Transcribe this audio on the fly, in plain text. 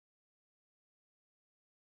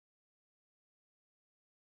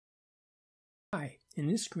Hi, in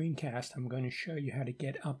this screencast I'm going to show you how to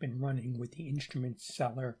get up and running with the Instrument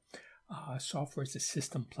Reseller software as a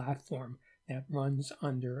system platform that runs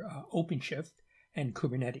under OpenShift and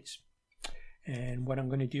Kubernetes. And what I'm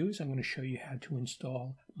going to do is I'm going to show you how to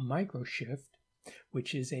install Microshift,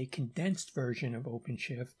 which is a condensed version of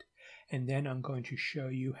OpenShift, and then I'm going to show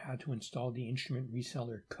you how to install the Instrument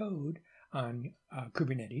Reseller code on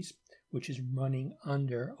Kubernetes, which is running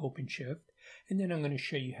under OpenShift. And then I'm going to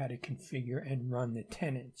show you how to configure and run the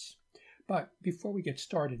tenants. But before we get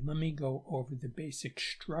started, let me go over the basic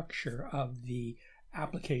structure of the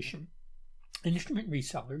application. Instrument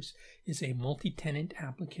Resellers is a multi-tenant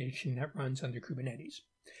application that runs under Kubernetes.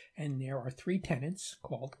 And there are three tenants,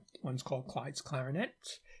 one's called K8s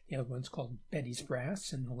clarinets, the other one's called Betty's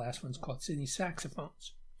brass, and the last one's called Sydney's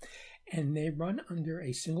saxophones. And they run under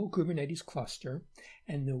a single Kubernetes cluster,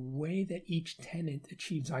 and the way that each tenant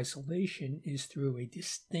achieves isolation is through a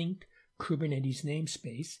distinct Kubernetes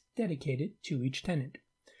namespace dedicated to each tenant.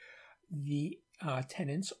 The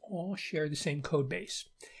tenants all share the same code base,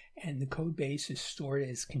 and the code base is stored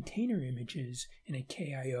as container images in a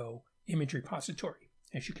K8s image repository,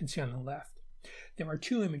 as you can see on the left. There are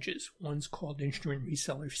two images. One's called Instrument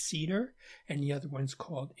Reseller Cedar, and the other one's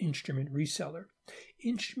called Instrument Reseller.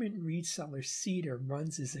 Instrument Reseller Cedar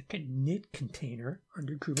runs as a init container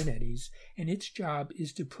under Kubernetes, and its job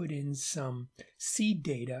is to put in some seed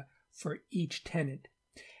data for each tenant.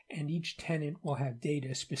 And each tenant will have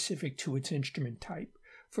data specific to its instrument type.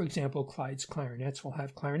 For example, K8s clarinets will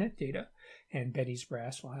have clarinet data, and Betty's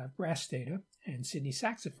brass will have brass data, and Sydney's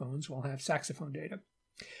saxophones will have saxophone data.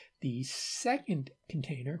 The second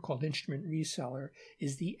container, called Instrument Reseller,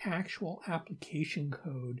 is the actual application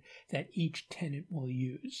code that each tenant will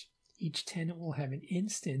use. Each tenant will have an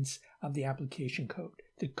instance of the application code.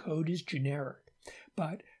 The code is generic,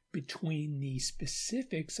 but between the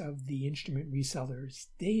specifics of the Instrument Reseller's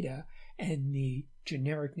data and the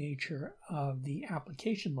generic nature of the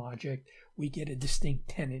application logic, we get a distinct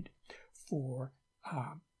tenant for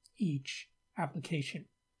each application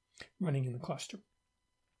running in the cluster.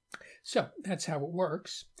 So that's how it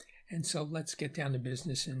works. And so let's get down to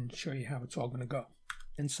business and show you how it's all going to go.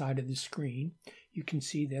 Inside of the screen, you can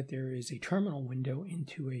see that there is a terminal window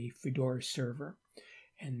into a Fedora server.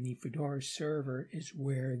 And the Fedora server is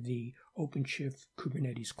where the OpenShift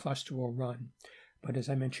Kubernetes cluster will run. But as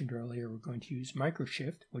I mentioned earlier, we're going to use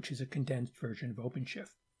Microshift, which is a condensed version of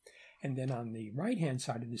OpenShift. And then on the right-hand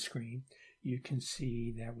side of the screen, you can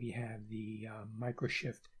see that we have the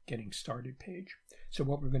Microshift Getting Started page. So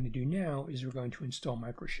what we're going to do now is we're going to install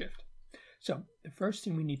Microshift. So the first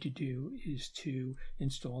thing we need to do is to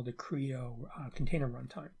install the Creo container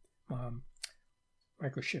runtime.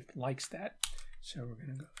 Microshift likes that. So we're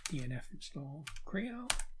going to go DNF install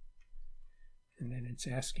Creo. And then it's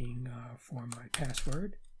asking for my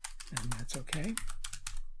password, and that's okay.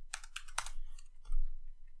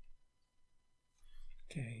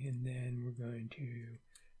 Okay, and then we're going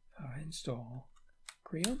to install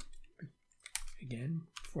Creo. Again,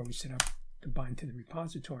 before we set up to bind to the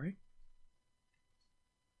repository.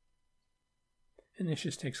 And this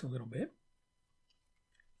just takes a little bit.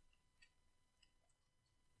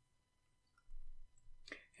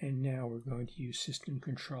 And now we're going to use system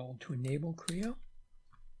control to enable Creo.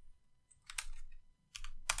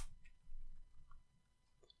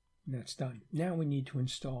 And that's done. Now we need to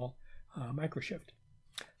install Microshift.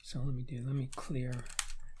 So let me clear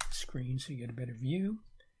the screen so you get a better view.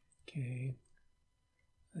 Okay,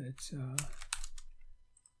 let's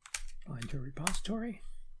bind to a repository.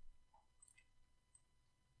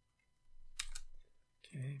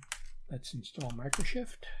 Okay, let's install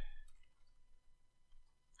Microshift.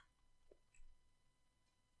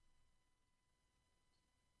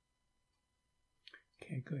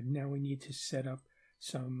 Okay, good. Now we need to set up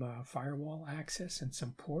some firewall access and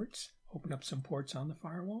some ports. Open up some ports on the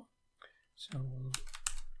firewall. So we'll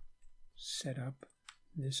set up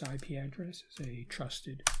this IP address as a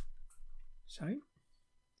trusted site.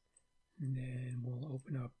 And then we'll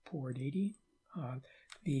open up port 80.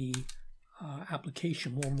 The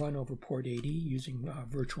application will run over port 80 using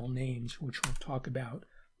virtual names, which we'll talk about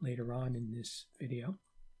later on in this video.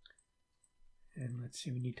 And let's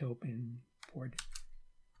see, we need to open port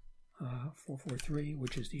 443,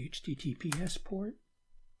 which is the HTTPS port.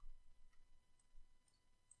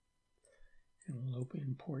 And we'll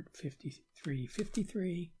open port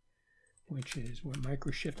 5353, which is what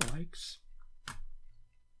Microshift likes.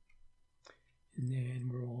 And then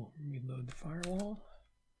we'll reload the firewall.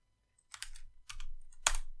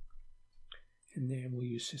 And then we'll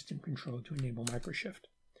use system control to enable Microshift.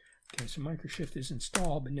 Okay, so Microshift is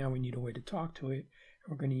installed, but now we need a way to talk to it.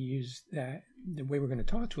 We're going to use that. The way we're going to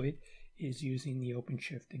talk to it is using the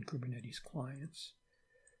OpenShift and Kubernetes clients.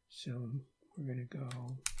 So we're going to go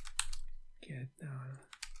get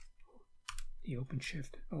the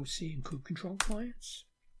OpenShift OC and kube control clients.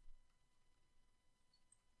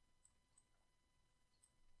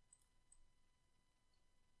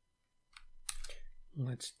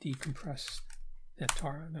 Let's decompress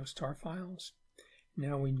those tar files.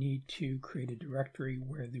 Now we need to create a directory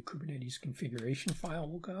where the Kubernetes configuration file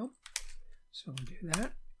will go. So we'll do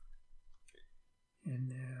that. And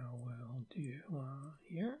now we'll do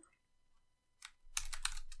here.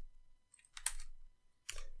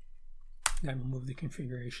 Then we'll move the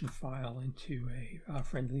configuration file into a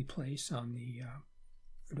friendly place on the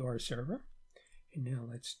Fedora server. And now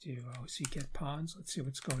let's do OC get pods. Let's see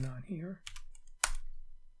what's going on here.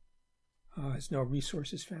 There's no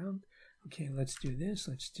resources found. Okay, let's do this.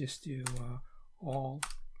 Let's just do all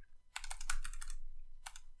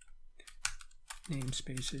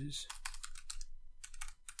namespaces.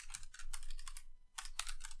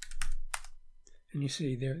 And you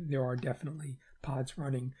see there are definitely pods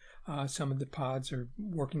running. Some of the pods are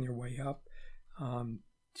working their way up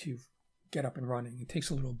to get up and running. It takes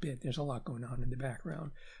a little bit. There's a lot going on in the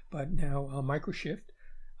background. But now Microshift,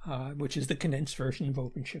 which is the condensed version of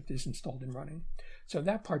OpenShift, is installed and running. So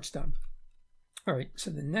that part's done. All right, so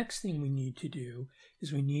the next thing we need to do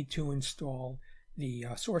is we need to install the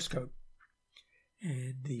source code.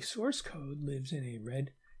 And the source code lives in a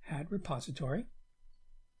Red Hat repository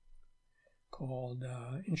called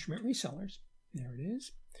Instrument Resellers. There it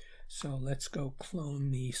is. So let's go clone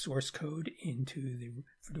the source code into the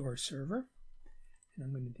Fedora server. And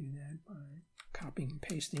I'm going to do that by copying and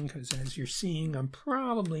pasting, because as you're seeing, I'm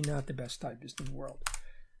probably not the best typist in the world.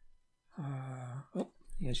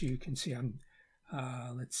 As you can see,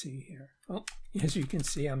 let's see here. As you can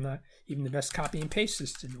see, I'm not even the best copy and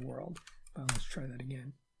pastist in the world. But let's try that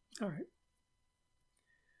again. All right.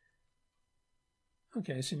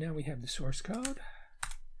 Okay, so now we have the source code.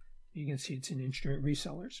 You can see it's in Instrument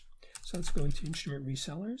Resellers. So let's go into Instrument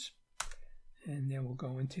Resellers, and then we'll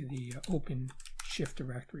go into the OpenShift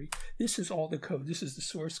directory. This is all the code. This is the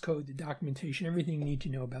source code, the documentation, everything you need to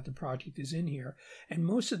know about the project is in here. And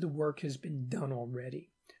most of the work has been done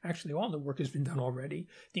already. Actually, all the work has been done already.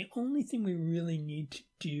 The only thing we really need to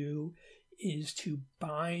do is to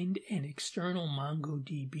bind an external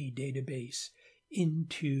MongoDB database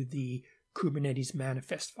into the Kubernetes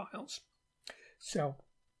manifest files. So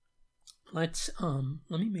let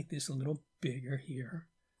me make this a little bigger here.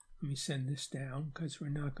 Let me send this down because we're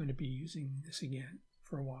not going to be using this again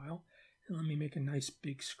for a while. And let me make a nice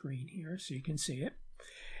big screen here so you can see it.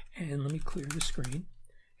 And let me clear the screen.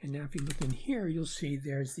 And now if you look in here, you'll see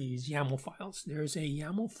there's these YAML files. There's a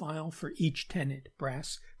YAML file for each tenant,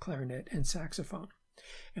 brass, clarinet, and saxophone.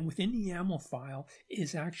 And within the YAML file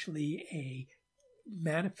is actually a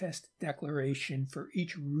manifest declaration for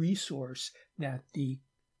each resource that the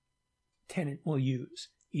tenant will use,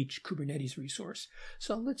 each Kubernetes resource.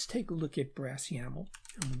 So let's take a look at brass YAML.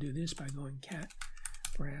 And we'll do this by going cat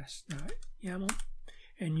brass.yaml.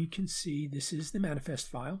 And you can see this is the manifest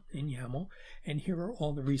file in YAML, and here are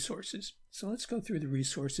all the resources. So let's go through the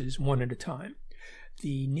resources one at a time.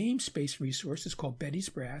 The namespace resource is called Betty's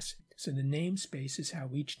Brass, so the namespace is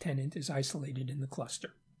how each tenant is isolated in the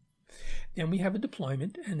cluster. Then we have a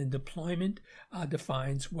deployment, and a deployment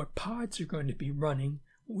defines what pods are going to be running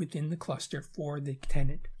within the cluster for the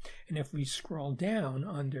tenant. And if we scroll down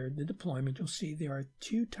under the deployment, you'll see there are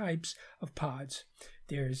two types of pods.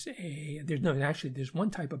 There's one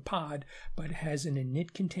type of pod, but it has an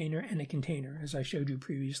init container and a container, as I showed you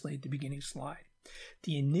previously at the beginning slide.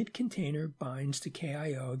 The init container binds to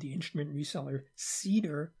KIO, the Instrument Reseller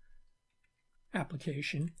Cedar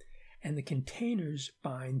application, and the containers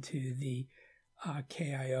bind to the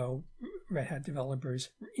KIO Red Hat Developers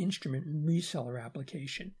Instrument Reseller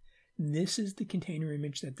application. This is the container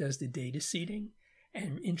image that does the data seeding,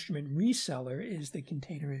 and Instrument Reseller is the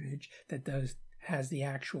container image that has the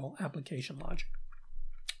actual application logic.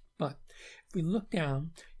 But if we look down,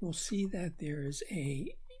 you'll see that there is an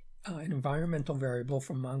environmental variable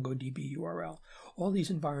from MongoDB URL. All these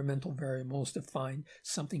environmental variables define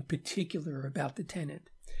something particular about the tenant.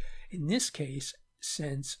 In this case,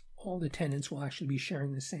 since all the tenants will actually be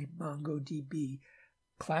sharing the same MongoDB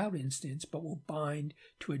cloud instance, but will bind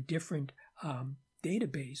to a different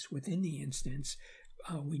database within the instance,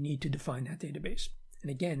 we need to define that database. And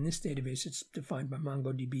again, this database is defined by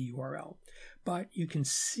MongoDB URL. But you can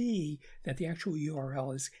see that the actual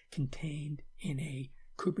URL is contained in a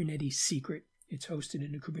Kubernetes secret. It's hosted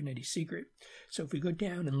in a Kubernetes secret. So if we go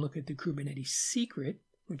down and look at the Kubernetes secret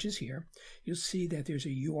which is here, you'll see that there's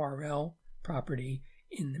a URL property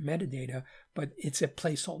in the metadata, but it's a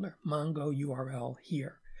placeholder, Mongo URL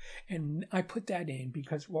here. And I put that in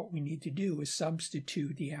because what we need to do is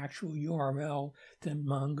substitute the actual URL to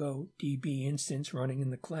MongoDB instance running in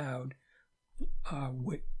the cloud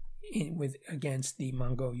against the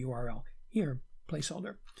Mongo URL here,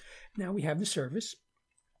 placeholder. Now we have the service,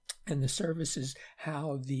 and the service is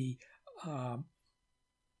how the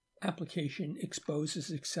application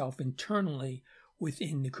exposes itself internally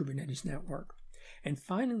within the Kubernetes network. And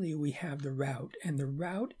finally, we have the route, and the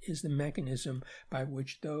route is the mechanism by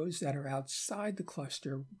which those that are outside the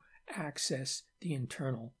cluster access the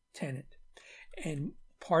internal tenant. And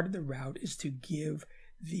part of the route is to give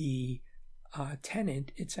the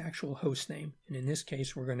tenant its actual host name. And in this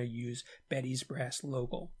case, we're going to use Betty's Brass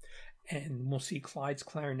local. And we'll see Clyde's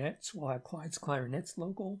Clarinets will have Clyde's Clarinets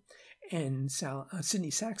local, and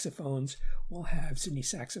Sydney Saxophones will have Sydney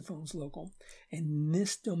Saxophones local. And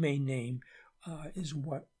this domain name is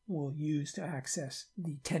what we'll use to access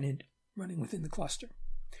the tenant running within the cluster.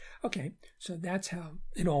 Okay, so that's how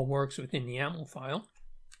it all works within the YAML file.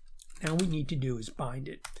 Now we need to do is bind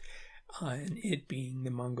it, and it being the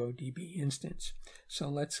MongoDB instance. So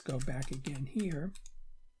let's go back again here.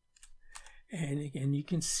 And again, you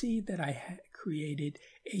can see that I created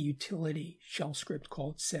a utility shell script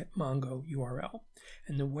called setMongoURL.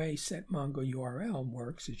 And the way setMongoURL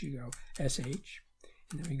works is you go sh,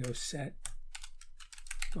 and then we go set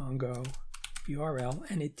Mongo URL,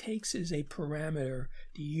 and it takes as a parameter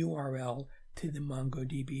the URL to the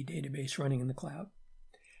MongoDB database running in the cloud.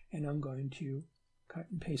 And I'm going to cut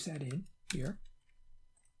and paste that in here.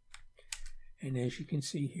 And as you can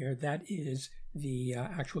see here, that is the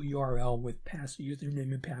actual URL with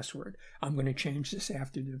username and password. I'm going to change this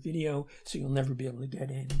after the video, so you'll never be able to get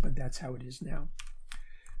in, but that's how it is now.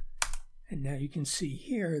 And now you can see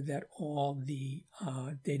here that all the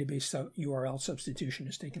database URL substitution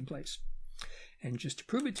has taken place. And just to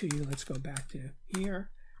prove it to you, let's go back to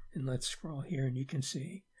here, and let's scroll here, and you can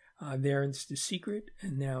see there's the secret,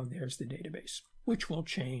 and now there's the database, which will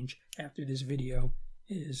change after this video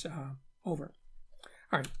is over.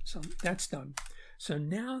 All right, so that's done. So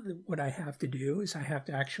now what I have to do is I have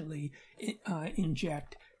to actually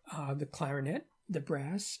inject the clarinet, the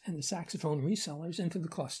brass, and the saxophone resellers into the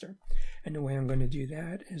cluster. And the way I'm going to do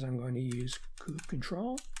that is I'm going to use kube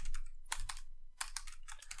control,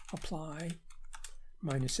 apply,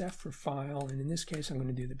 -F for file, and in this case I'm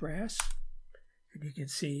going to do the brass. And you can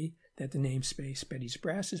see that the namespace Betty's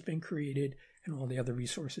Brass has been created, and all the other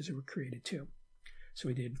resources were created too. So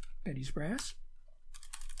we did Betty's Brass.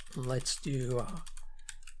 Let's do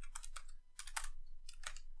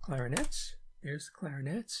clarinets. There's the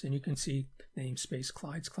clarinets, and you can see namespace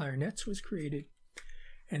Clyde's Clarinets was created.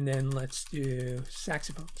 And then let's do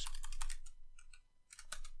saxophones.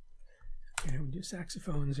 Okay, we do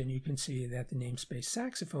saxophones, and you can see that the namespace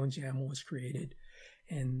saxophones YAML was created,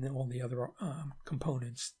 and all the other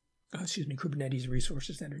components, Kubernetes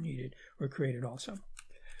resources that are needed were created also.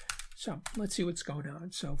 So let's see what's going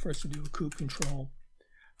on. So first we do a kube control,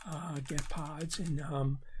 get pods, and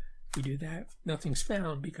we do that. Nothing's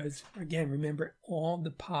found because, again, remember, all the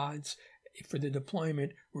pods for the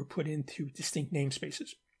deployment were put into distinct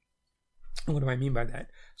namespaces. And what do I mean by that?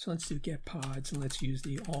 So let's do get pods, and let's use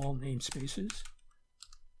the all namespaces.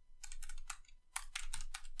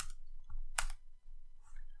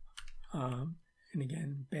 And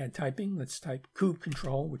again, bad typing. Let's type kube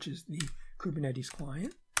control, which is the Kubernetes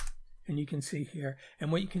client. And you can see here,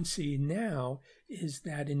 and what you can see now is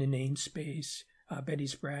that in the namespace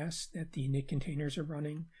Betty's Brass, that the init containers are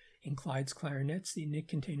running. In Clyde's Clarinets, the init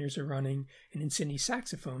containers are running. And in Sydney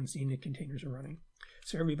Saxophones, the init containers are running.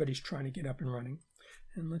 So everybody's trying to get up and running.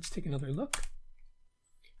 And let's take another look.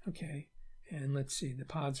 Okay, and let's see, the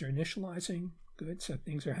pods are initializing. Good, so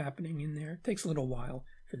things are happening in there. It takes a little while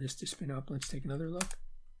for this to spin up. Let's take another look.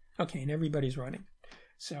 Okay, and everybody's running.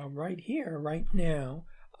 So right here, right now,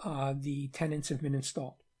 the tenants have been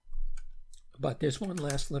installed. But there's one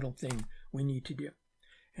last little thing we need to do.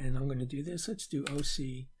 And I'm going to do this. Let's do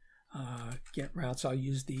OC get routes. I'll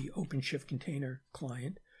use the OpenShift container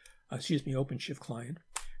client. OpenShift client.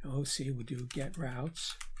 OC will do get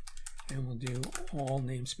routes. And we'll do all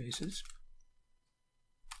namespaces.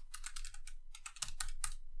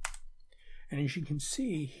 And as you can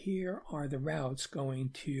see, here are the routes going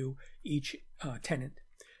to each tenant.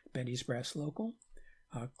 Betty's Brass local,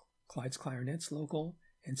 Clyde's Clarinets local,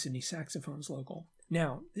 and Sydney Saxophones local.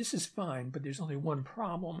 Now, this is fine, but there's only one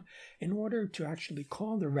problem. In order to actually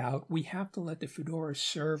call the route, we have to let the Fedora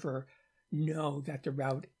server know that the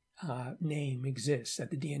route name exists,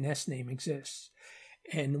 that the DNS name exists.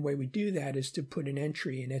 And the way we do that is to put an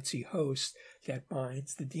entry in Etsy host that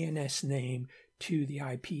binds the DNS name to the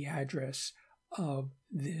IP address of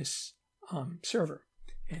this server.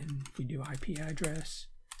 And if we do IP address,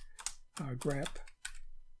 grep,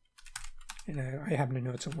 and I happen to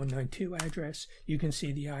know it's a 192 address, you can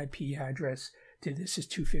see the IP address to this is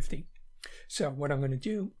 250. So what I'm going to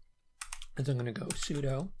do is I'm going to go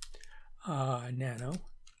sudo nano,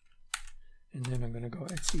 and then I'm going to go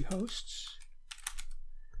Etsy hosts,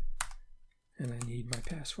 and I need my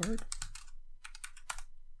password.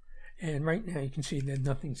 And right now you can see that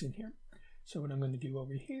nothing's in here. So what I'm going to do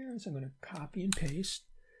over here is I'm going to copy and paste.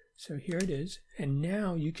 So here it is. And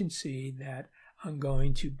now you can see that I'm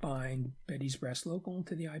going to bind Betty's Brass local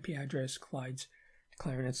to the IP address, Clyde's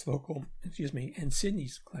Clarinet's local, and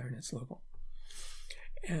Sydney's Clarinet's local.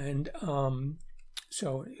 And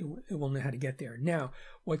so it will know how to get there. Now,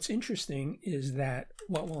 what's interesting is that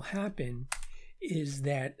what will happen is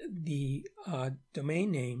that the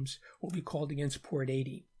domain names will be called against port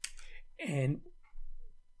 80. And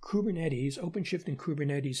Kubernetes, OpenShift and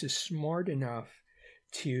Kubernetes is smart enough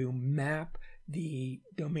to map the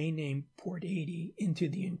domain name port 80 into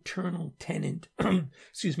the internal tenant,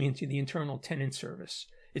 into the internal tenant service.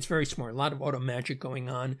 It's very smart. A lot of auto magic going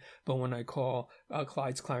on, but when I call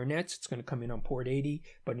Clyde's Clarinets, it's going to come in on port 80,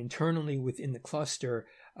 but internally within the cluster,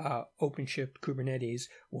 OpenShift Kubernetes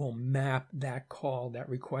will map that call, that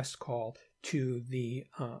request call, to the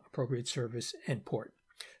appropriate service and port.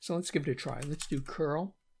 So let's give it a try. Let's do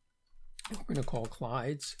curl. We're going to call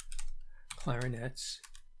Clyde's Clarinets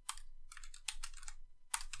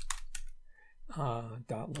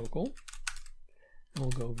 .local. And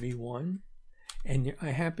we'll go v1. And I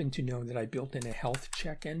happen to know that I built in a health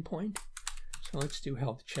check endpoint. So let's do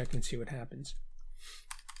health check and see what happens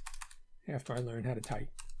after I learn how to type.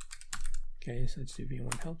 Okay, so let's do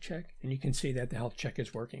v1 health check. And you can see that the health check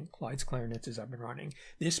is working. Clyde's Clarinets is up and running.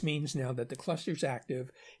 This means now that the cluster is active.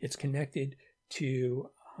 It's connected to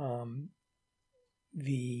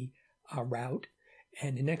the route.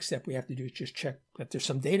 And the next step we have to do is just check that there's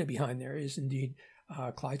some data behind there. Is indeed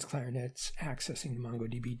Clyde's Clarinets accessing the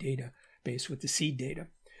MongoDB database with the seed data.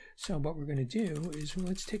 So what we're going to do is, well,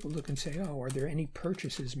 let's take a look and say, oh, are there any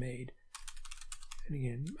purchases made? And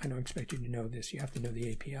again, I don't expect you to know this. You have to know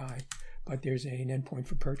the API. But there's an endpoint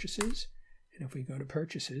for purchases. And if we go to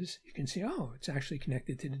purchases, you can see, oh, it's actually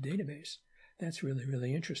connected to the database. That's really,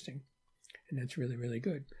 really interesting. And that's really, really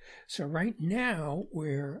good. So right now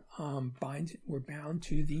we're bound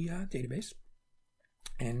to the database,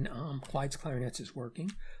 and Clyde's Clarinets is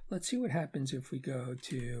working. Let's see what happens if we go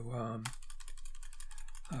to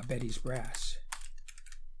Betty's Brass.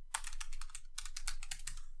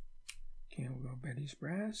 Okay, we'll go Betty's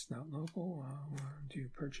Brass, not local. We'll do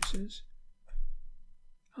purchases.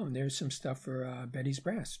 Oh, and there's some stuff for Betty's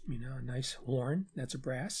Brass. You know, a nice horn. That's a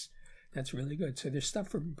brass. That's really good. So there's stuff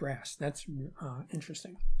for brass. That's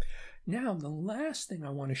interesting. Now, the last thing I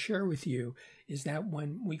want to share with you is that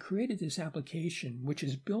when we created this application, which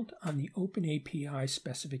is built on the OpenAPI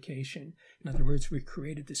specification, in other words, we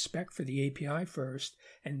created the spec for the API first,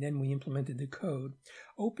 and then we implemented the code.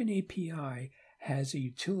 OpenAPI has a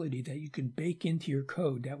utility that you can bake into your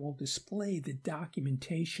code that will display the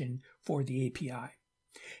documentation for the API.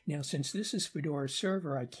 Now, since this is Fedora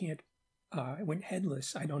Server, I went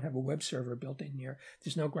headless. I don't have a web server built in here.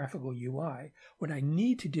 There's no graphical UI. What I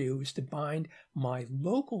need to do is to bind my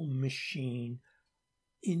local machine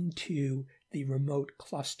into the remote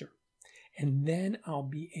cluster. And then I'll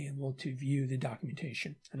be able to view the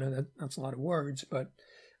documentation. I know that's a lot of words, but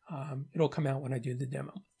it'll come out when I do the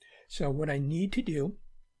demo. So what I need to do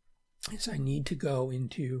is I need to go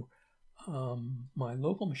into my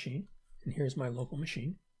local machine. And here's my local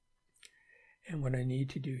machine. And what I need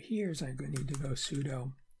to do here is I'm going to need to go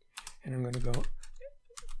sudo, and I'm going to go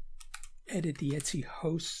edit the Etsy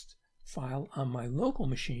host file on my local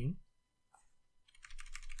machine.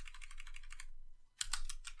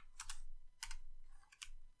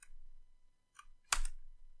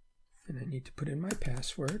 And I need to put in my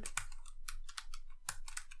password.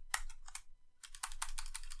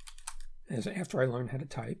 After I learn how to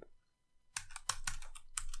type.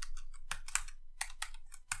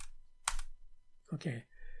 Okay,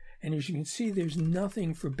 and as you can see, there's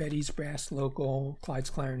nothing for Betty's Brass local, Clyde's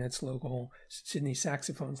Clarinets local, Sydney's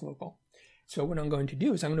Saxophones local. So what I'm going to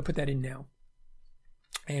do is I'm going to put that in now.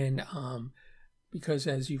 And because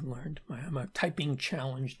as you've learned, I'm a typing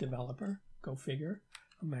challenge developer, go figure,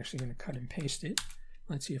 I'm actually going to cut and paste it.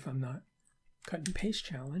 Let's see if I'm not cut and paste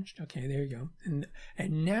challenged. Okay, there you go. And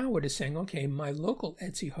now what it's saying, okay, my local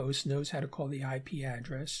Etsy host knows how to call the IP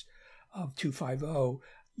address of 250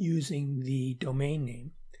 using the domain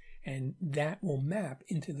name, and that will map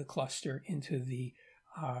into the cluster, into the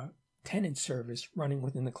tenant service running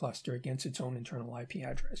within the cluster against its own internal IP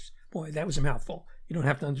address. Boy, that was a mouthful. You don't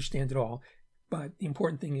have to understand it all, but the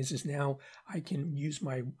important thing is now I can use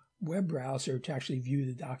my web browser to actually view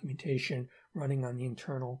the documentation running on the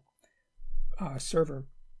internal server,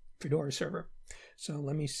 Fedora server. So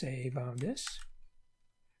let me save this.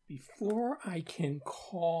 Before I can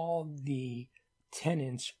call the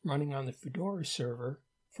tenants running on the Fedora server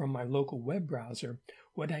from my local web browser,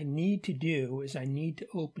 what I need to do is I need to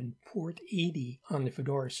open port 80 on the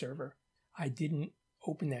Fedora server. I didn't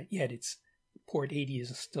open that yet. It's port 80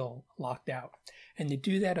 is still locked out. And to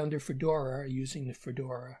do that under Fedora using the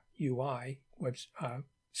Fedora UI,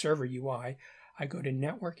 server UI, I go to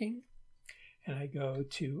networking and I go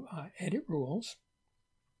to edit rules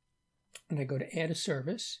and I go to add a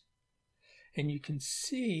service. And you can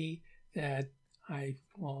see that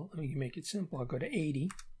let me make it simple. I'll go to 80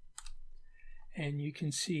 and you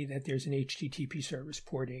can see that there's an HTTP service,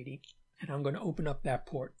 port 80. And I'm going to open up that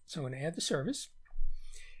port. So I'm going to add the service.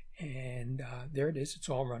 And there it is. It's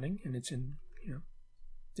all running and it's in,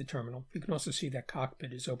 the terminal. You can also see that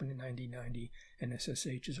Cockpit is open at 9090 and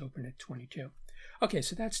SSH is open at 22. Okay,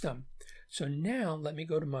 so that's done. So now let me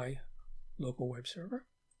go to my local web server.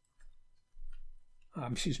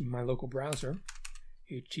 My local browser,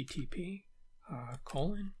 HTTP,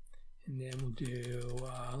 and then we'll do,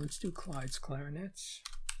 let's do Clyde's Clarinets.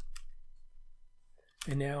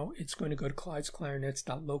 And now it's going to go to Clyde's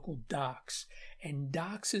Clarinets.local docs. And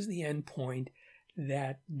docs is the endpoint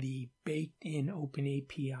that the baked-in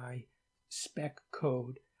OpenAPI spec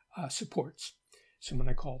code supports. So when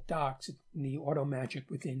I call docs, the auto magic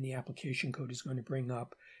within the application code is going to bring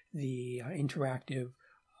up the interactive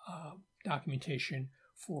documentation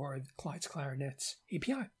for the Clyde's Clarinets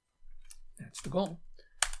API. That's the goal.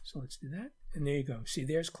 So let's do that. And there you go. See,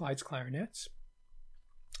 there's Clyde's Clarinets.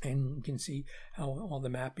 And you can see how all the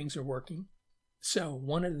mappings are working. So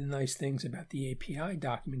one of the nice things about the API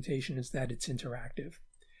documentation is that it's interactive.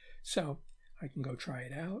 So I can go try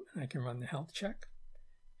it out and I can run the health check.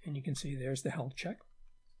 And you can see there's the health check.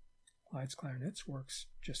 Clyde's Clarinets works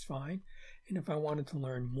just fine. And if I wanted to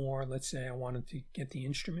learn more, let's say I wanted to get the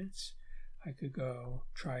instruments, I could go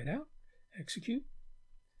try it out, execute,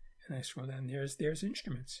 and I scroll down. There's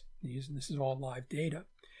instruments. This is all live data.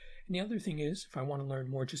 And the other thing is, if I want to learn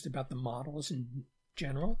more just about the models in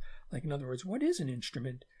general, like in other words, what is an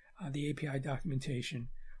instrument? The API documentation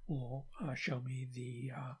will show me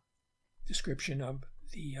the description of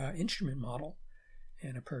the instrument model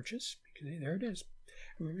and a purchase. There it is.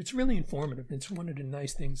 I mean, it's really informative. It's one of the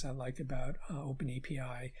nice things I like about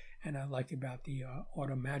OpenAPI, and I like about the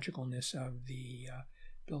auto magicalness of the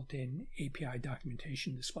built-in API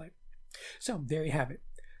documentation display. So there you have it.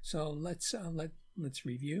 So let's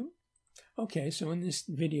review. Okay, so in this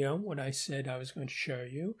video, what I said I was going to show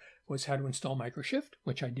you was how to install Microshift,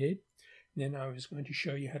 which I did. Then I was going to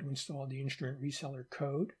show you how to install the Instrument Reseller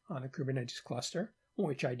code on a Kubernetes cluster,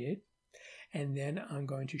 which I did. And then I'm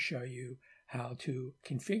going to show you how to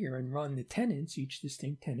configure and run the tenants, each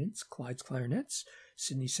distinct tenants, Clyde's Clarinets,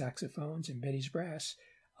 Sydney Saxophones, and Betty's Brass,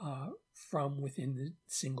 from within the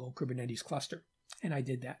single Kubernetes cluster. And I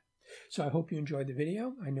did that. So I hope you enjoyed the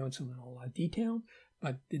video. I know it's a little detailed,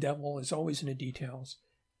 but the devil is always in the details.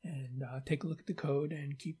 And take a look at the code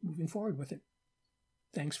and keep moving forward with it.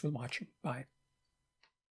 Thanks for watching. Bye.